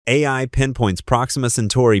AI pinpoints Proxima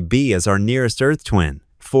Centauri b as our nearest Earth twin,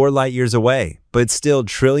 4 light-years away, but still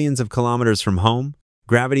trillions of kilometers from home.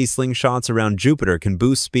 Gravity slingshots around Jupiter can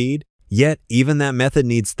boost speed, yet even that method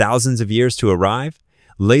needs thousands of years to arrive.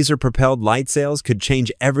 Laser-propelled light sails could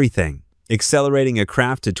change everything, accelerating a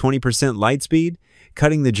craft to 20% light speed,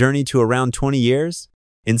 cutting the journey to around 20 years.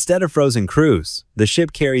 Instead of frozen crews, the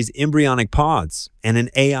ship carries embryonic pods and an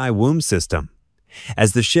AI womb system.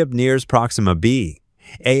 As the ship nears Proxima b,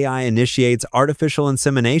 AI initiates artificial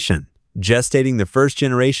insemination, gestating the first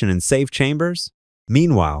generation in safe chambers.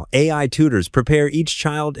 Meanwhile, AI tutors prepare each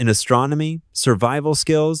child in astronomy, survival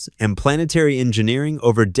skills, and planetary engineering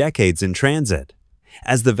over decades in transit.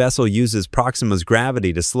 As the vessel uses Proxima's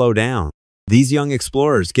gravity to slow down, these young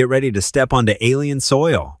explorers get ready to step onto alien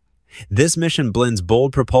soil. This mission blends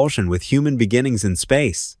bold propulsion with human beginnings in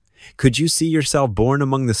space. Could you see yourself born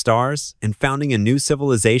among the stars and founding a new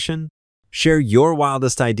civilization? Share your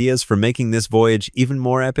wildest ideas for making this voyage even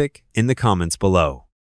more epic in the comments below.